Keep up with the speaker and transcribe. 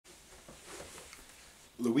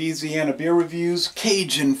Louisiana beer reviews.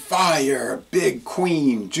 Cajun Fire, Big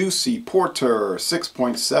Queen, Juicy Porter,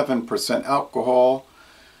 6.7% alcohol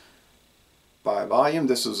by volume.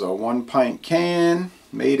 This is a 1-pint can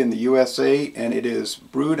made in the USA, and it is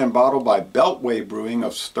brewed and bottled by Beltway Brewing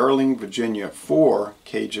of Sterling, Virginia, for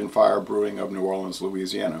Cajun Fire Brewing of New Orleans,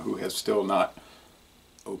 Louisiana, who has still not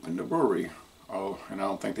opened a brewery. Oh, and I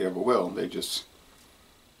don't think they ever will. They just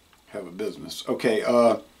have a business. Okay,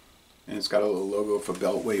 and it's got a little logo for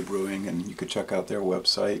Beltway Brewing, and you could check out their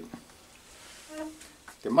website.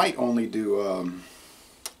 They might only do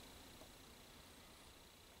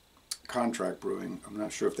contract brewing. I'm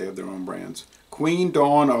not sure if they have their own brands. Queen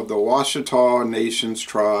Dawn of the Washita Nations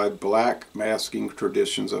Tribe, Black Masking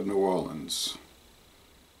Traditions of New Orleans.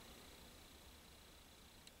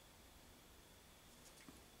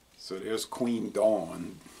 So there's Queen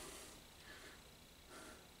Dawn.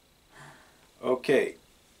 Okay.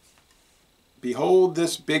 Behold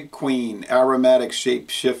this big queen, aromatic,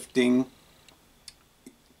 shape-shifting,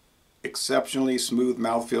 exceptionally smooth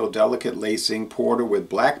mouthfeel, delicate lacing, porter with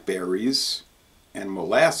blackberries and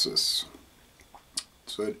molasses.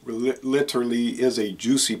 So it literally is a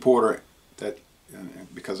juicy porter that,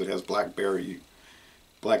 because it has blackberries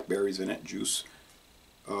in it, juice,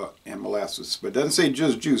 and molasses. But it doesn't say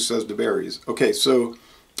just juice, it says the berries. Okay, so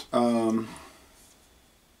I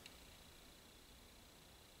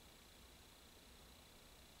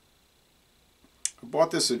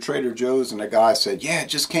bought this at Trader Joe's, and the guy said, yeah, it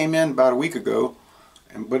just came in about a week ago.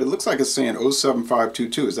 But it looks like it's saying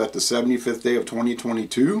 07522. Is that the 75th day of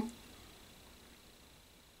 2022?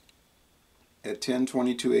 At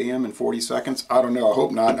 10:22 a.m. and 40 seconds? I don't know. I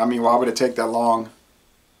hope not. I mean, why would it take that long?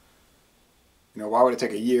 You know, why would it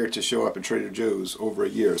take a year to show up at Trader Joe's? Over a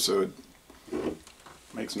year. So it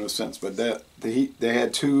makes no sense. But they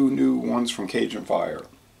had two new ones from Cajun Fire.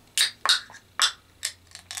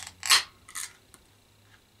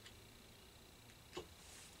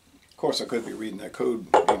 Of course, I could be reading that code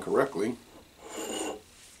incorrectly.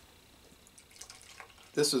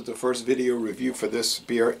 This is the first video review for this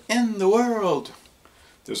beer in the world.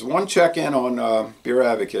 There's one check-in on Beer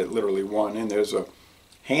Advocate, literally one, and there's a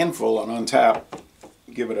handful on Untappd.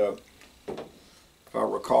 Give it a, if I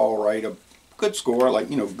recall right, a good score, like,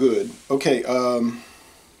 you know, good. Okay,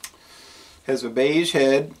 has a beige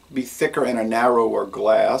head, be thicker and a narrower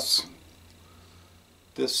glass.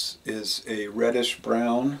 This is a reddish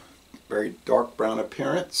brown, very dark brown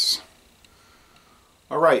appearance.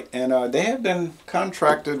 All right, and they have been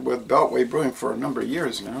contracted with Beltway Brewing for a number of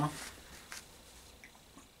years now.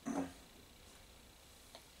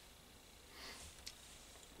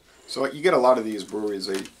 So you get a lot of these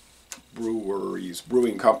brewing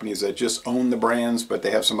companies that just own the brands, but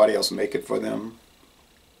they have somebody else make it for them.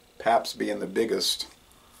 Pabst being the biggest,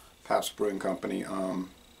 Pabst Brewing Company.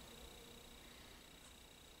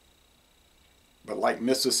 But like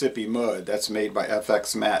Mississippi Mud, that's made by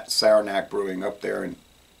FX Matt Saranac Brewing up there in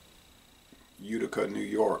Utica, New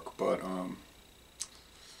York. But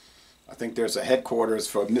I think there's a headquarters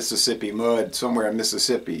for Mississippi Mud somewhere in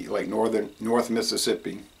Mississippi, like North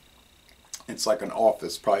Mississippi. It's like an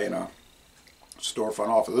office, probably in a storefront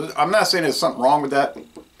office. I'm not saying there's something wrong with that.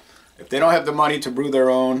 If they don't have the money to brew their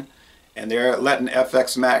own, and they're letting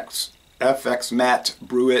FX Matt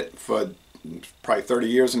brew it for probably 30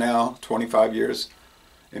 years now, 25 years,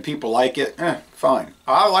 and people like it, fine.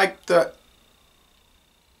 I like the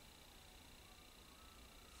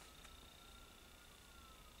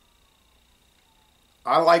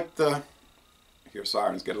here,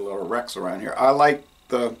 sirens get a little wrecks around here. I like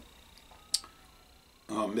the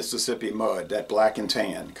Mississippi Mud, that black and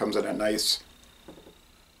tan. Comes in a nice,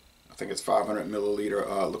 I think it's 500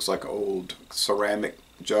 milliliter, looks like an old ceramic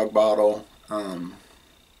jug bottle.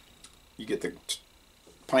 You get the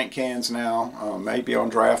pint cans now, maybe on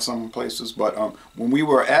draft some places, but when we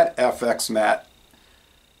were at FX Matt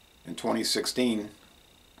in 2016,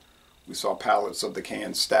 we saw pallets of the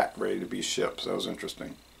cans stacked ready to be shipped, so that was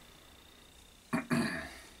interesting.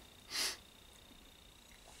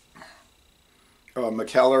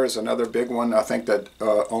 McKellar is another big one. I think that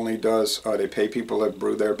only does, they pay people that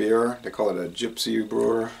brew their beer. They call it a gypsy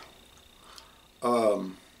brewer.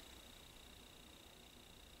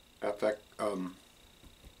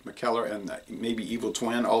 McKellar and maybe Evil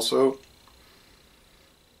Twin also.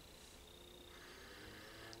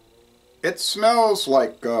 It smells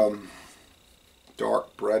like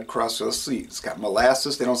dark bread crust. So let's see, it's got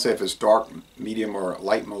molasses. They don't say if it's dark, medium, or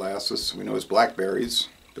light molasses. We know it's blackberries.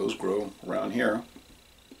 Those grow around here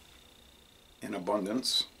in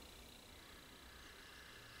abundance.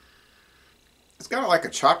 It's got like a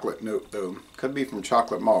chocolate note though. Could be from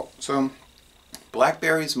chocolate malt. So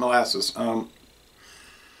Blackberries, molasses.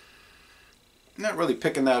 Not really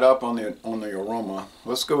picking that up on the aroma.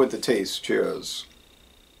 Let's go with the taste. Cheers.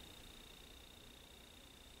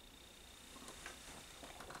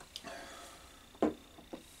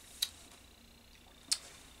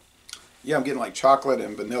 Yeah, I'm getting like chocolate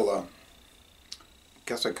and vanilla.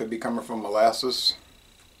 Guess I could be coming from molasses.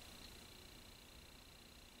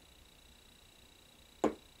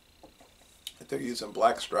 If they're using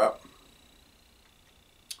blackstrap.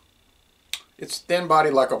 It's thin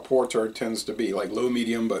body like a porter tends to be, like low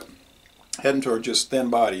medium, but heading toward just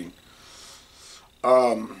thin body.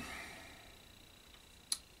 I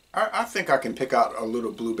think I can pick out a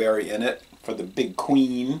little blueberry in it for the big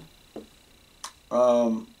queen.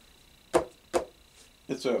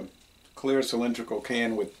 It's a clear cylindrical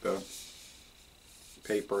can with the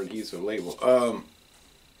paper adhesive label.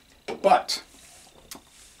 But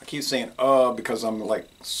I keep saying because I'm like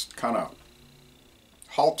kind of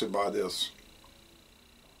halted by this.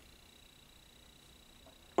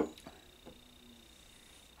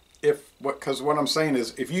 Because what I'm saying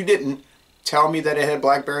is, if you didn't tell me that it had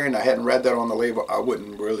blackberry and I hadn't read that on the label, I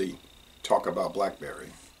wouldn't really talk about blackberry.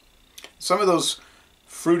 Some of those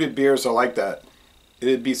fruited beers are like that.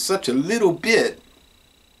 It'd be such a little bit.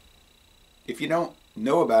 If you don't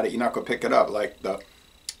know about it, you're not going to pick it up. Like the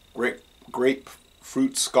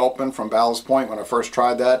grapefruit sculpin from Ballast Point, when I first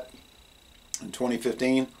tried that in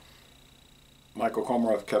 2015. Michael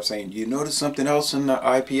Komarov kept saying, you notice something else in the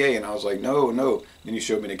IPA? And I was like, no. Then he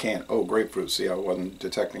showed me the can. Oh, grapefruit. See, I wasn't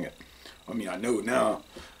detecting it. I mean, I know now.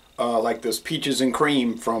 Like this peaches and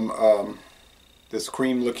cream from, this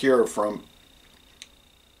cream liqueur from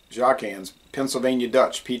Jacquin's, Pennsylvania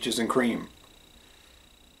Dutch, peaches and cream.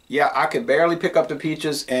 Yeah, I could barely pick up the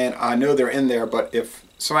peaches, and I know they're in there, but if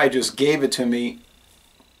somebody just gave it to me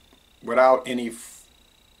without any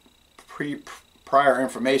prior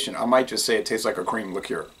information, I might just say it tastes like a cream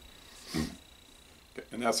liqueur.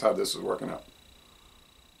 And that's how this is working out.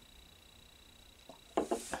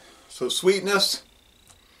 So sweetness,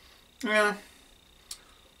 yeah,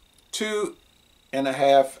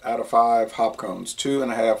 2.5 out of 5 hop cones.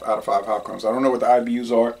 2.5 out of 5 hop cones. I don't know what the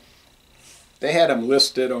IBUs are. They had them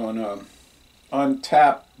listed on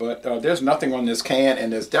Untappd, but there's nothing on this can,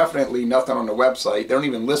 and there's definitely nothing on the website. They don't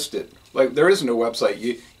even list it. Like, there is no website.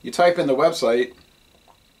 You type in the website,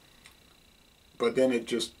 but then it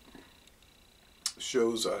just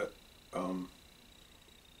shows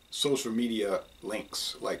social media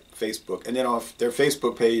links like Facebook, and then off their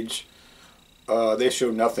Facebook page they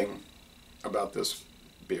show nothing about this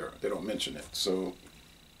beer. They don't mention it, so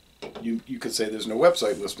you could say there's no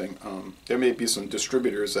website listing. There may be some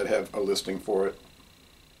distributors that have a listing for it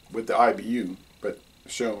with the IBU but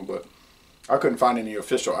shown, but I couldn't find any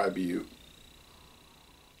official IBU.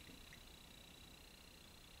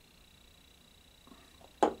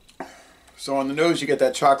 So on the nose you get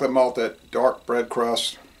that chocolate malt, that dark bread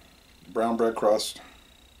crust, brown bread crust.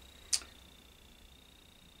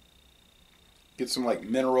 Get some like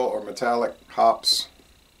mineral or metallic hops.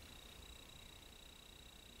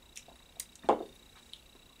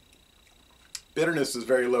 Bitterness is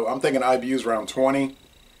very low. I'm thinking IBU is around 20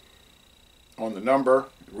 on the number.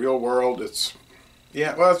 Real world, it's,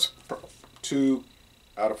 yeah, well, it's 2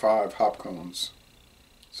 out of 5 hop cones.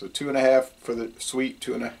 So 2.5 for the sweet,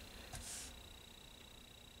 2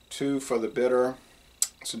 for the bitter.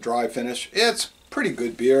 It's a dry finish. It's pretty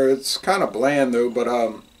good beer. It's kind of bland though, but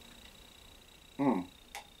I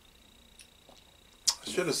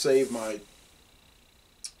should have saved my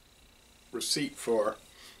receipt for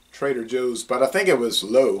Trader Joe's, but I think it was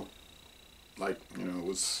low. Like, you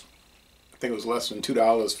know, I think it was less than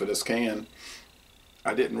 $2 for this can.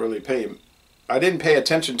 I didn't pay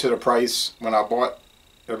attention to the price when I bought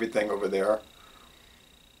everything over there,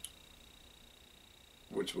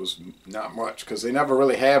 which was not much because they never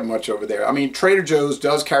really have much over there. I mean, Trader Joe's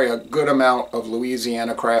does carry a good amount of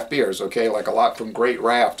Louisiana craft beers, okay? Like a lot from Great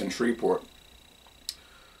Raft and Shreveport.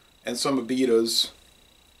 And some Abita's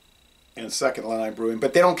and Second Line Brewing.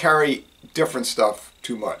 But they don't carry different stuff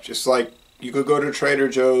too much. It's like you could go to Trader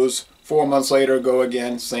Joe's, 4 months later, go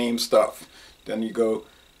again, same stuff. Then you go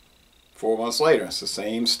 4 months later, it's the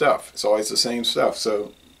same stuff. It's always the same stuff.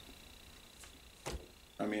 So,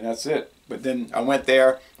 I mean, that's it. But then I went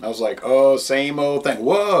there, and I was like, oh, same old thing.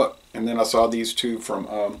 Whoa! And then I saw these two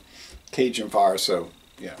from Cajun Fire, so,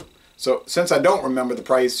 yeah. So, since I don't remember the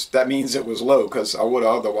price, that means it was low, because I would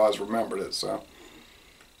have otherwise remembered it, so.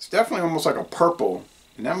 It's definitely almost like a purple,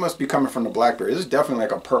 and that must be coming from the blackberry. This is definitely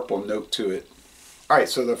like a purple note to it. Alright,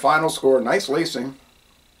 so the final score, nice lacing.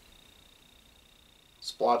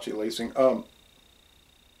 Splotchy lacing.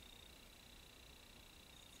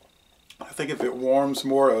 think if it warms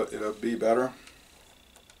more, it'll be better.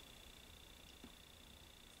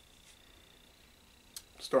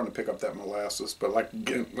 Starting to pick up that molasses, but like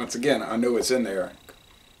once again, I know it's in there.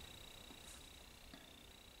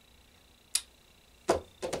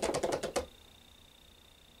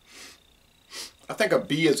 I think a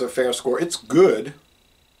B is a fair score. It's good.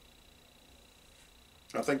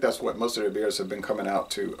 I think that's what most of the beers have been coming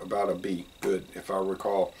out to, about a B. Good, if I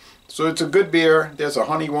recall. So it's a good beer. There's a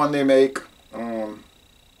honey one they make.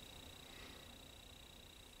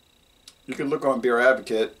 You can look on Beer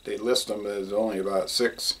Advocate. They list them. There's only about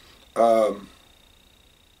 6.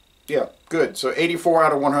 Yeah, good. So 84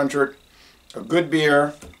 out of 100. A good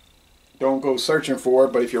beer. Don't go searching for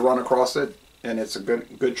it, but if you run across it and it's a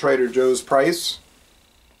good Trader Joe's price,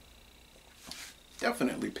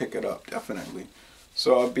 definitely pick it up. Definitely.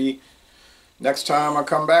 So next time I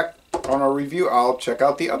come back on a review, I'll check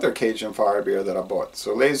out the other Cajun Fire beer that I bought.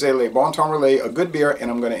 So Les Bon Temps Relais, a good beer, and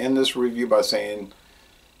I'm going to end this review by saying,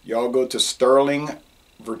 y'all go to Sterling,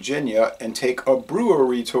 Virginia, and take a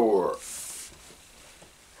brewery tour.